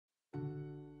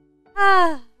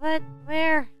But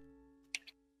where?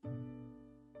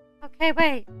 Okay,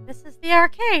 wait. This is the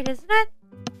arcade, isn't it?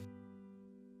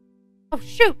 Oh,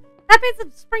 shoot! That means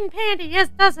some spring pandy, yes,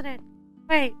 doesn't it?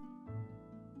 Wait.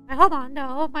 Wait, hold on.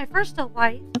 No, my fur's still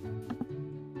white.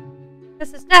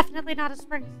 This is definitely not a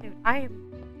spring suit. I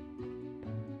am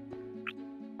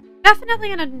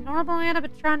definitely in a normal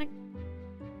animatronic.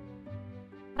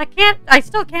 But I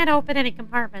still can't open any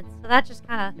compartments, so that just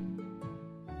kind of.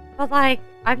 But like,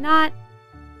 I don't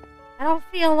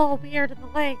feel all weird in the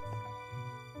legs.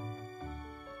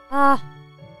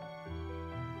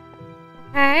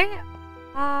 Okay.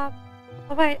 Oh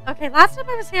wait, okay, last time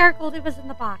I was here, Goldie was in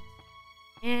the box.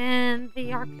 In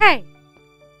the arcade.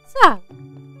 So.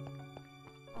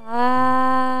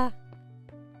 I'm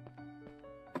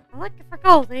looking for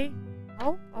Goldie.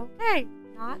 Oh, okay.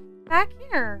 Not back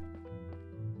here.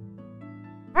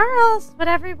 Where else would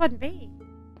everyone be?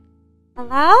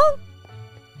 Hello?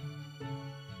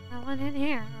 No one in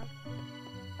here.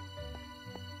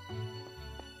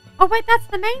 Oh wait, that's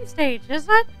the main stage,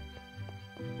 isn't it?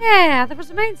 Yeah, there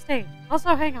was a main stage.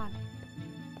 Also, hang on.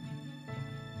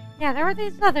 Yeah, there were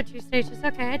these other two stages.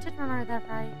 Okay, I did remember that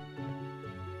right.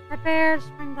 Red Bear,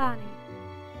 Spring Bonnie.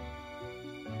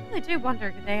 I really do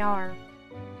wonder who they are.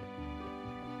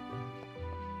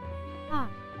 Huh.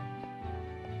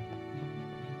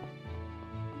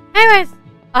 Anyways,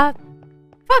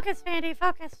 focus, Pandy,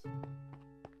 focus.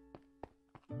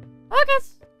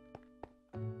 Focus!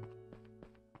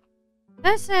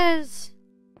 This is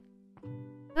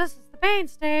the main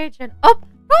stage, and oh,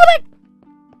 Goldie!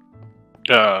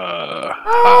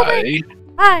 Hi.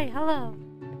 Hi, hello.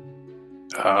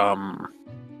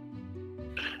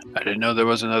 I didn't know there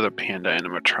was another panda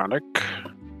animatronic.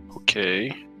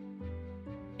 Okay.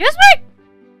 Excuse me?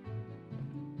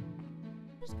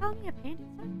 Just call me a pandy,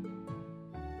 sir?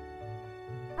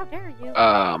 How dare you?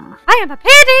 I am a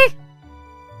pandy!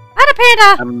 Not a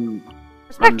panda!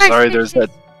 I'm sorry, there's that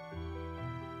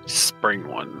spring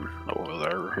one over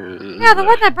there. Yeah, the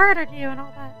one that murdered you and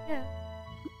all that, yeah.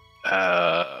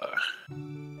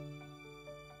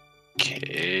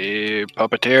 Okay,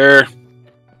 puppeteer.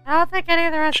 I don't think any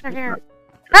of the rest are here.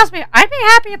 Trust me, I'd be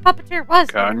happy if Puppeteer was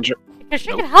here. Because she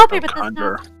can help me with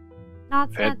this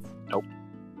nonsense. Nope.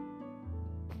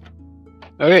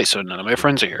 Okay, so none of my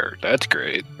friends are here. That's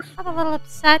great. I'm a little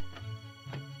upset.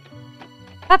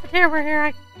 Puppeteer were here.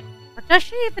 Or does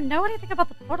she even know anything about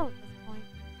the portal at this point?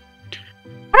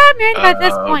 What do I mean by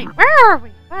this point? Where are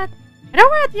we? What? I know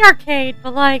we're at the arcade,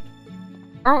 but like...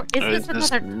 Or is this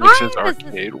another time? This is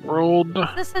arcade world.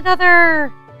 Is this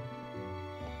another...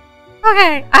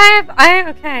 Okay,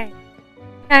 okay.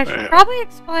 I should probably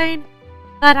explain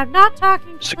that I'm not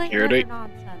talking completely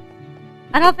nonsense.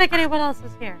 I don't think anyone else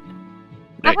is here.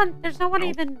 There's no one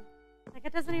even... Like,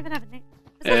 it doesn't even have a name.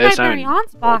 This is my Mary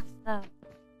On's box, though.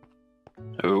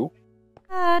 Who?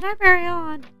 Not Mary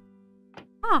On.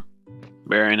 Huh.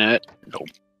 Baronet? Nope.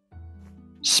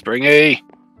 Springy!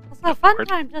 So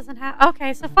Funtime doesn't have...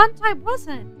 Okay, so Funtime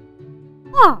wasn't.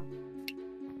 Huh.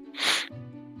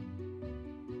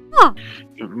 Huh.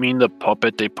 You mean the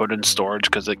puppet they put in storage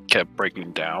because it kept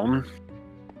breaking down?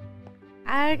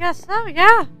 I guess so,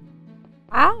 yeah.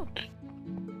 Wow.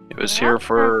 He was here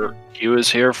for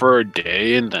a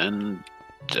day, and then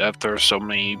after so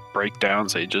many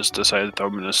breakdowns, they just decided to throw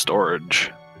him into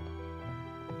storage.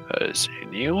 Is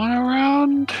anyone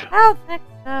around? I don't think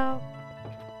so.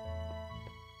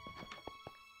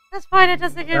 At this point, it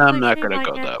doesn't usually I'm not seem gonna like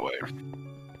go it. that way.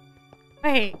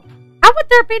 Wait, how would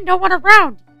there be no one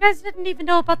around? You guys didn't even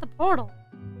know about the portal.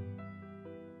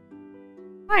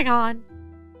 Hang on.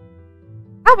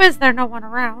 How is there no one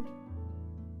around?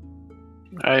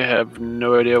 I have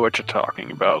no idea what you're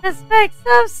talking about. This makes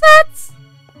no sense!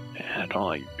 I don't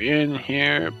like being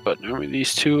here, but normally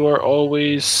these two are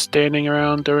always standing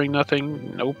around doing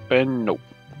nothing. Nope and nope.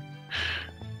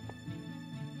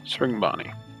 Spring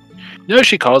Bonnie. You know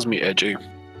she calls me edgy.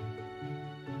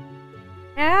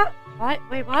 Yeah? What?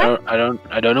 Wait, what? I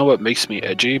don't know what makes me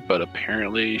edgy, but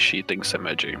apparently she thinks I'm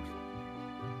edgy.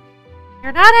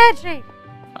 You're not edgy!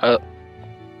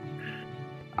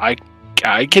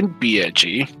 I can be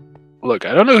edgy. Look,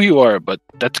 I don't know who you are, but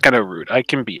that's kind of rude. I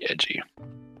can be edgy.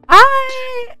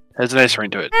 Has a nice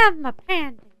ring to it. I'm a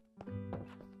pandy.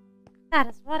 That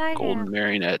is what I Golden am.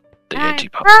 Marionette, the I'm edgy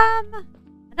pup. from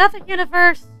another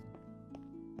universe.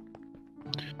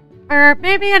 Or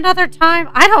maybe another time.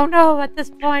 I don't know at this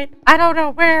point. I don't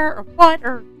know where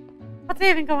or what's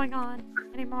even going on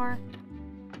anymore.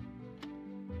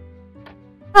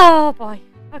 Oh boy.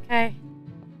 Okay.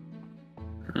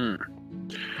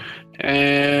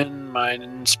 And mine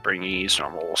and Springy's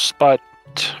normal spot.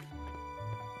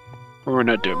 We're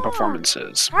not doing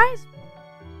performances. Surprise.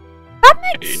 That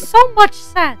makes so much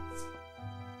sense.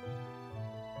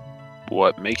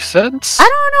 What makes sense? I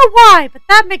don't know why, but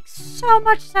that makes so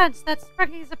much sense. That's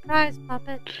freaking surprise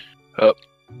puppet. Oh.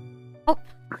 Oh.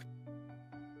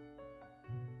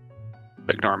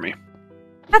 Ignore me.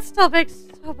 That still makes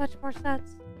so much more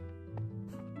sense.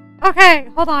 Okay,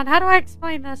 hold on. How do I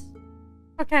explain this?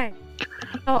 Okay.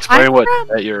 So explain what?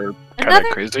 That you're kind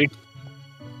of crazy?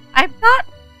 I'm not...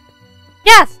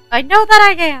 Yes, I know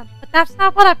that I am, but that's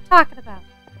not what I'm talking about.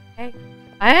 Okay?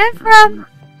 I am from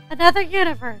another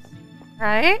universe,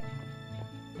 right?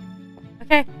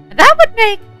 Okay, and that would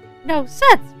make no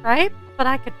sense, right? But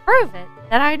I could prove it,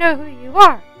 that I know who you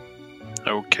are.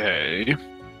 Okay.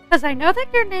 Because I know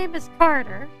that your name is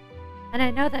Carter, and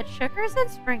I know that Sugar's and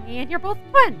Springy, and you're both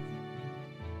twins.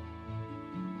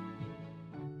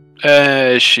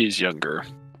 She's younger.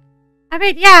 I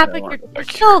mean, yeah, but you're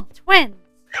still twins.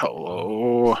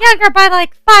 Hello. Younger by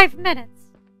like 5 minutes.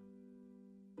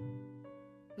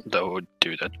 Oh,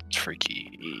 dude, that's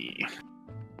freaky.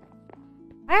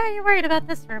 Why are you worried about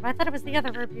this room? I thought it was the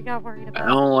other room you got worried about. I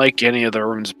don't like any of the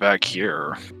rooms back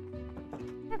here.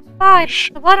 It's fine. It's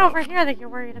the one over here that you're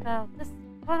worried about. This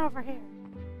one over here.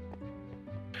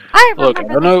 Look, I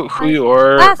don't know who you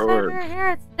are. Last time we were here,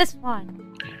 it's this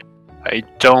one. I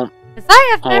don't. Because I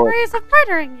have memories of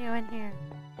murdering you in here.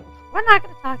 We're not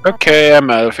going to talk about that. I'm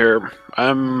out of here.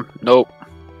 Nope.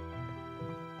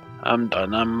 I'm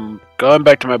done. I'm going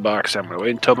back to my box. I'm going to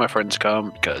wait until my friends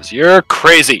come because you're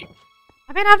crazy.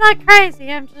 I mean, I'm not crazy.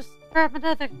 I'm just from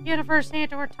another universe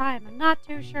and/or time. I'm not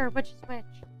too sure which is which.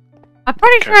 I'm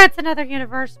pretty sure it's another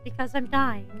universe because I'm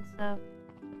dying, so...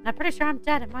 And I'm pretty sure I'm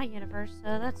dead in my universe,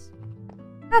 so that's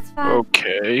fine.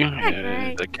 Okay,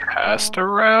 and the cast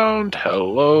around.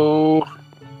 Hello?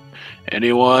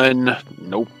 Anyone?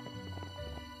 Nope.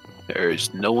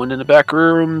 There's no one in the back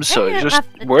room, so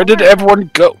where did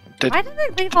everyone go? Why did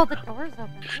they leave all the doors open?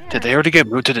 Did they already get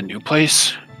moved to the new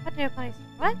place? What new place?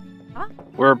 What? Huh?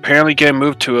 We're apparently getting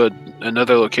moved to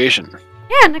another location.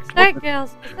 Yeah, next night,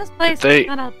 girls. This place is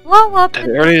gonna blow up and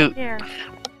disappear.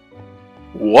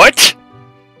 What?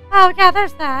 Oh, yeah,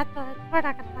 there's that, but we're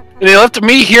not gonna talk about that. They left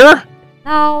me here?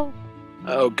 No.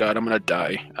 Oh god, I'm gonna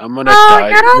die. I'm gonna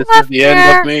die. This is the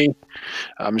end of me.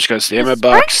 I'm just gonna stay in my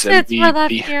box and be... were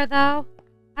left here, though.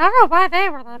 I don't know why they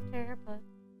were left here, but...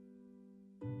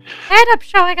 They ended up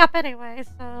showing up anyway,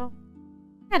 so...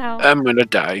 You know. I'm gonna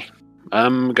die.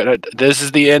 This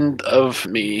is the end of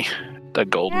me. The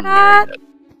golden... You're not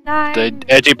dying. The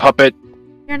edgy puppet.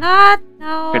 You're not?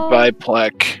 No. Goodbye,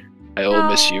 Plek. I will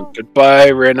miss you.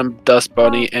 Goodbye, random dust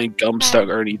bunny and gum stuck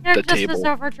underneath the table. You're just as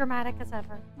over-dramatic as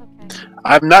ever. Okay.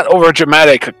 I'm not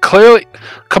over-dramatic. Clearly...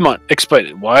 Come on, explain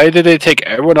it. Why did they take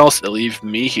everyone else and leave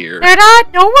me here? They're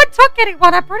not... No one took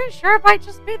anyone. I'm pretty sure it might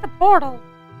just be the portal.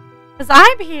 Because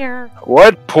I'm here.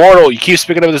 What portal? You keep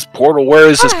speaking of this portal. Where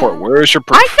is this portal? Where is your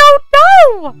portal? I don't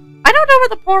know! I don't know where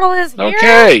the portal is here.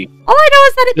 Okay. All I know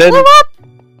is that it blew up.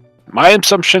 My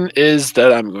assumption is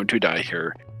that I'm going to die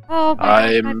here. Oh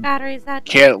my god, my battery's at...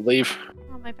 Can't leave.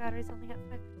 Oh, my battery's only at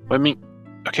 5%. I mean,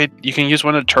 okay, you can use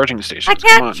one of the charging stations. I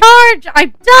can't charge!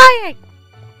 I'm dying!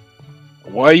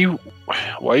 Why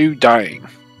are you dying?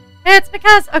 It's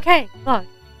because, okay, look,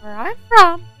 where I'm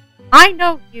from, I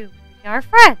know you. We are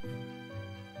friends.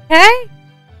 Okay?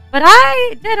 But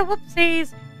I did a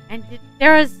whoopsies, and you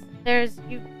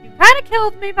kind of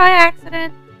killed me by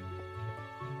accident.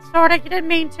 Sorta, you didn't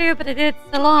mean to, but it's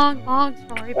a long, long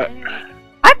story. But anyway,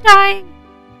 I'm dying.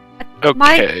 Okay.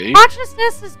 My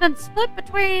consciousness has been split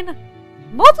between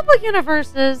multiple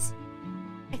universes.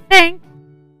 I think.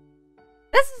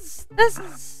 This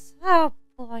is, oh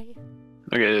boy.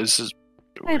 Okay, this is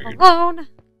I'm alone.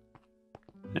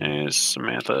 Yes,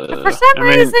 Samantha. But for some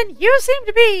reason, you seem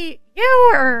to be,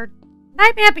 you or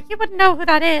Nightman, but you wouldn't know who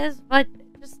that is, but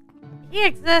just, he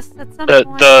exists at some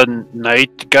point. The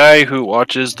night guy who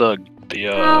watches the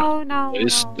no,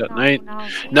 place at night?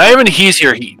 Not even he's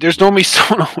here. There's normally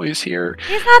someone always here.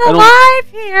 He's not alive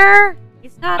here.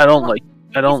 He's not. I don't like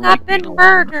being alone. He's not been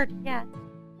murdered yet.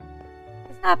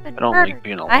 He's not been murdered. Like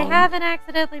being alone. I haven't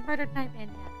accidentally murdered Nightman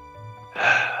yet.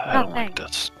 I don't like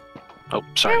this. Oh,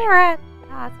 sorry. We were at...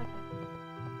 Oh, it's okay.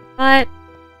 But...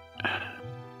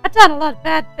 I've done a lot of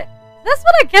bad things. Is this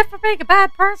what I get for being a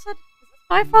bad person? Is this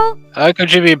my fault? How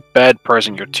could you be a bad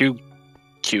person? You're too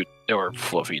cute or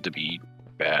fluffy to be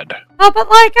bad. Oh, but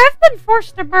like, I've been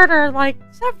forced to murder, like,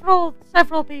 several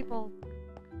people.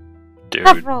 Dude,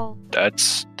 several.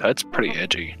 That's pretty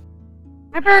edgy.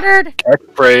 I murdered...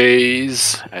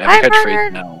 Catchphrase. I have a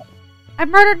catchphrase now. I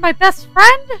murdered my best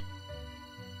friend.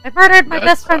 I murdered my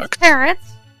best friend's parents.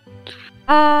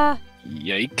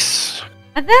 Yikes.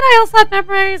 And then I also have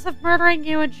memories of murdering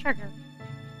you and Sugar.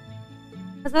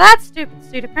 Because of that stupid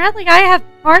suit. Apparently I have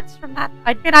parts from that.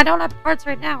 I mean, I don't have parts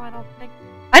right now, I don't think.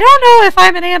 I don't know if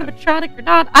I'm an animatronic or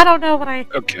not. I don't know what I...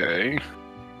 Okay.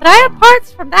 But I have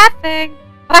parts from that thing.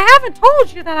 But I haven't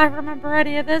told you that I remember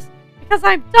any of this. Because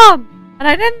I'm dumb. And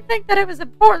I didn't think that it was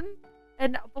important.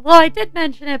 And, well, I did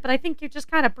mention it, but I think you just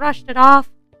kind of brushed it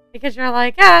off. Because you're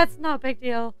like, it's no big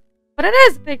deal. But it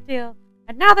is a big deal.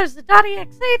 And now there's the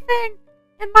 .exe thing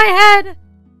in my head.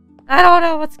 I don't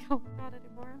know what's going on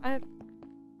anymore.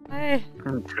 Okay.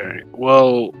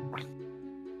 Well.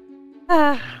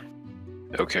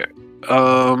 Okay.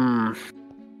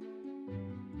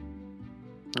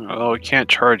 Well, we can't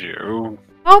charge you.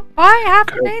 Oh, I have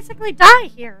to basically die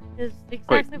here. Is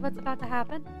exactly what's about to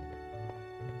happen.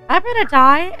 I'm gonna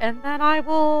die, and then I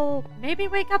will maybe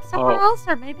wake up somewhere else,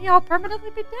 or maybe I'll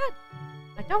permanently be dead.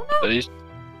 I don't know. Please.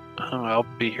 I'll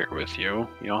be here with you.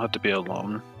 You don't have to be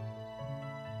alone.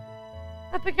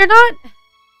 But you're not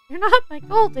my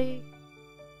Goldie.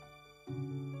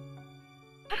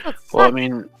 Well, I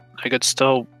mean, I could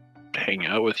still hang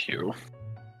out with you.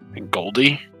 And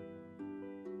Goldie?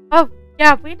 Oh,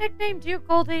 yeah, we nicknamed you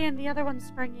Goldie and the other one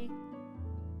Springy.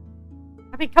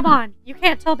 I mean, come on. You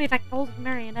can't tell me that Golden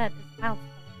Marionette is a mouthful.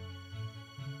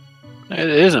 It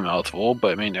is a mouthful,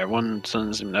 but I mean, everyone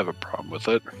doesn't seem to have a problem with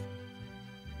it.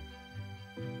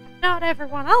 Not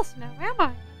everyone else now, am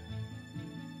I?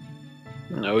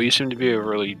 No, you seem to be a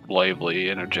really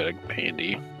lively, energetic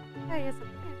Pandy. Yeah, yes,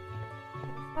 that's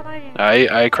what I am.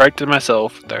 I corrected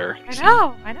myself there. I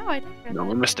know, I did. No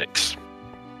more mistakes.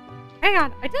 Hang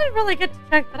on, I didn't really get to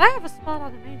check, but I have a spot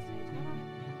on the main stage.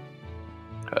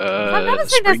 I'm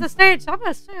noticing there's a stage, so I'm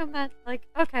gonna assume that, like,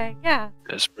 okay, yeah.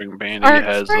 The Spring Pandy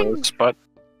has a spot.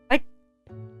 Like,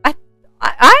 I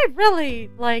really,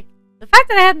 like, the fact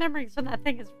that I have memories from that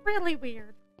thing is really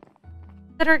weird.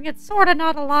 Considering it's sort of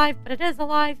not alive, but it is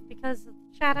alive because of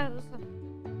shadows.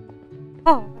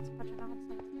 Oh, that's a bunch of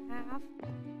nonsense to have.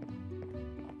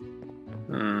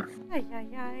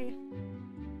 Yay.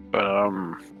 But,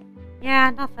 yeah,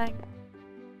 nothing.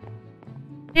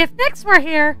 If Nyx were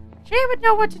here, she would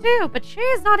know what to do, but she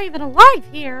is not even alive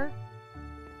here.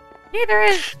 Neither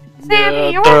is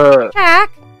Sammy or Jack.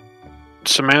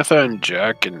 Samantha and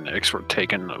Jack and Nyx were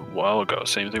taken a while ago.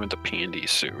 Same thing with the Pandy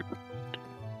suit.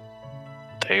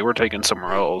 They were taken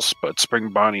somewhere else, but Spring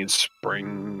Bonnie and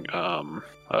Spring,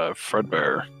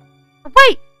 Fredbear.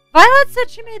 Wait! Violet said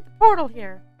she made the portal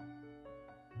here.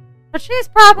 But she's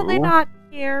probably not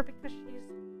here because she's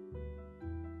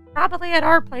probably at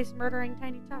our place murdering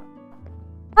Tiny Toe.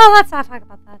 Oh, let's not talk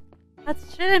about that.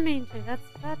 She didn't mean to.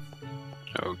 That's...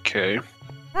 Okay.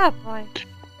 Oh, boy.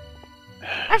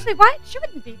 Actually, why? She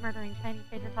wouldn't be murdering Tiny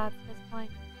Tater Tots at this point.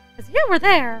 Because you were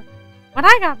there when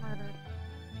I got murdered.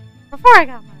 Before I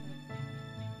got murdered.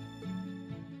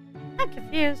 I'm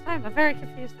confused. I'm a very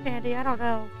confused Pandy. I don't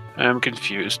know. I'm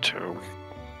confused, too.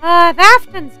 The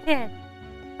Afton's kid.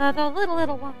 The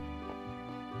little one.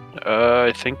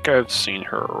 I think I've seen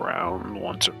her around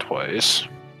once or twice.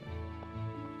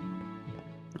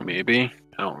 Maybe?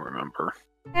 I don't remember.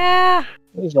 Yeah.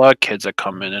 There's a lot of kids that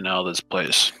come in and out of this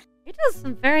place. He does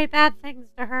some very bad things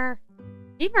to her.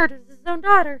 He murders his own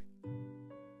daughter.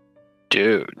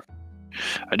 Dude.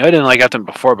 I know I didn't like Afton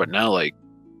before, but now, like...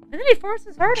 And then he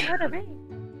forces her to murder me.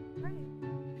 Right.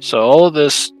 So all of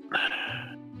this...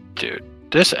 Dude,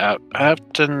 this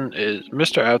Afton is...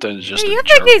 Mr. Afton is just you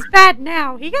think he's bad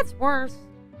now. He gets worse.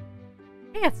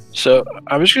 So,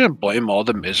 I'm just gonna blame all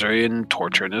the misery and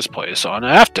torture in this place on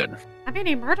Afton. I mean,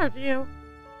 he murdered you.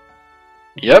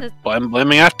 Yep, I'm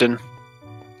blaming Afton.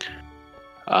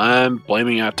 I'm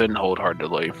blaming Afton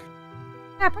wholeheartedly.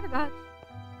 Yeah, pretty much.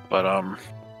 But, my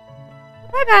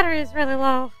battery is really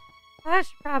low. I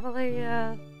should probably,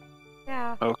 yeah.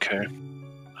 Okay.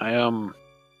 Glad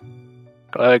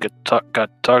I got to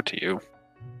talk to you.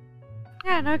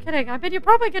 Yeah, no kidding. I mean, you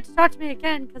probably get to talk to me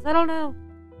again, because I don't know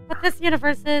what this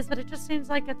universe is, but it just seems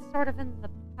like it's sort of in the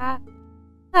past.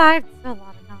 It's still a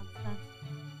lot of nonsense.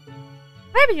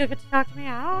 Maybe you'll get to talk to me.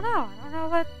 I don't know. I don't know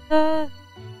what the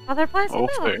other place will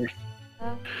be like.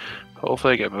 So.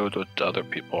 Hopefully I get moved with other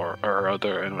people or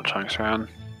other animatronics around.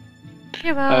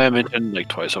 You will. I mentioned like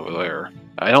twice over there.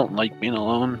 I don't like being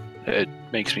alone. It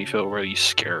makes me feel really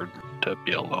scared to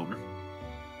be alone.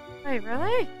 Wait,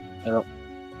 really?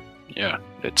 Yeah,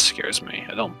 it scares me.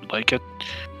 I don't like it.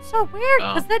 So weird,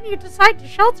 because then you decide to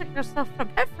shelter yourself from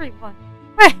everyone.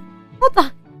 Wait, hold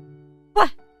on.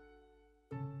 What?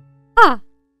 Huh.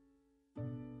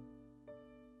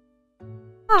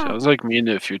 Sounds like me in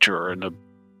the future or in the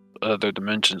other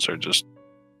dimensions are just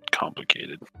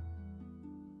complicated.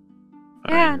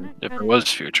 Yeah, if it was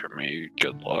future me,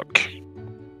 good luck.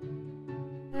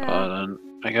 Yeah. Then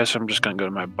I guess I'm just gonna go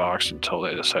to my box until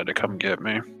they decide to come get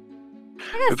me.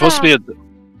 It's supposed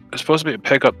to be a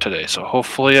pickup today, so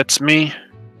hopefully it's me.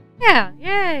 Yeah.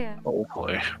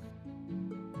 Hopefully.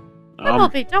 It will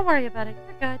be. Don't worry about it.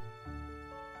 You're good.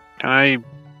 Can I,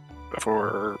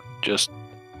 before just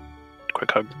a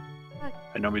quick hug? What?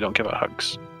 I know we don't give out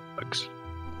hugs. Hugs.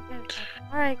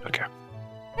 All right. Okay.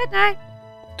 Good night.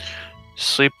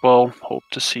 Sleep well. Hope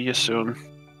to see you soon.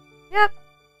 Yep.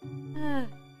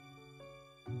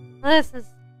 This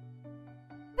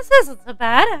isn't so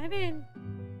bad. I mean,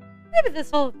 maybe this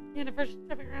whole universe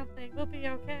jumping around thing will be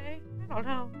okay. I don't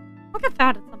know. We'll get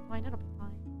found at some point. It'll be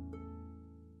fine.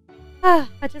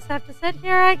 I just have to sit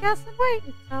here, I guess, and wait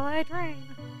until I drain.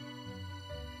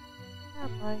 Oh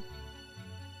boy.